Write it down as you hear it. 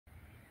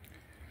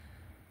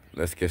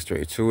Let's get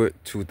straight to it.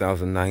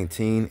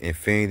 2019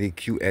 Infiniti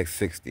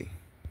qx60.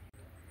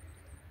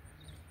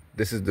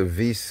 This is the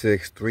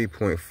V6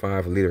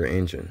 3.5 liter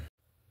engine.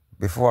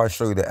 Before I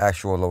show you the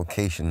actual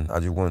location, I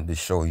just wanted to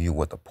show you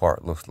what the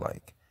part looks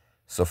like.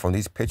 So from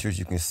these pictures,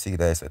 you can see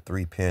that it's a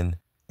 3-pin,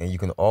 and you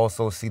can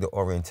also see the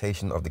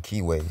orientation of the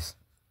keyways.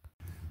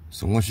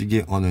 So once you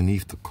get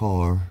underneath the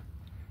car,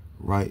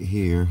 right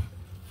here,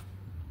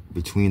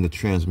 between the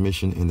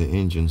transmission and the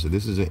engine, so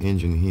this is the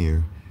engine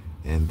here,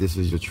 and this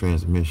is your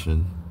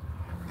transmission,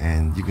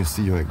 and you can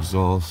see your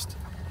exhaust,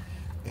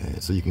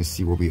 and so you can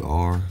see where we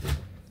are,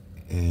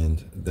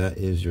 and that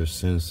is your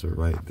sensor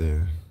right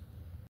there.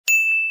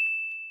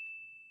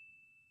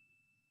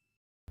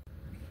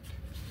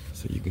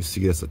 So you can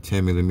see that's a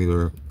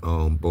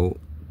 10mm bolt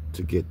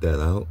to get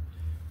that out,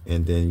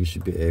 and then you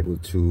should be able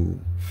to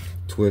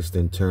twist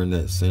and turn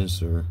that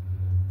sensor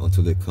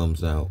until it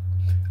comes out.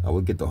 I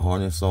would get the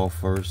harness off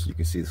first. You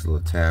can see this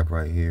little tab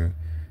right here.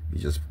 You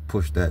just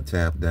push that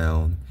tab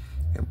down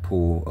and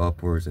pull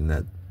upwards, and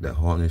that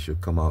harness should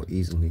come out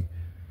easily.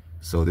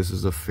 So this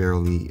is a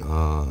fairly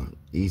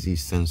easy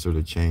sensor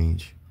to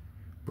change,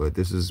 but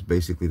this is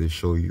basically to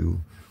show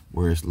you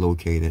where it's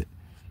located.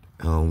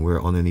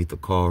 We're underneath the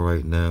car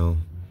right now,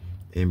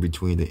 in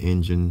between the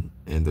engine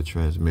and the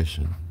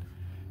transmission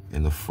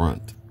in the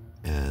front,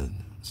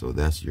 and so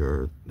that's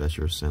your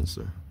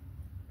sensor.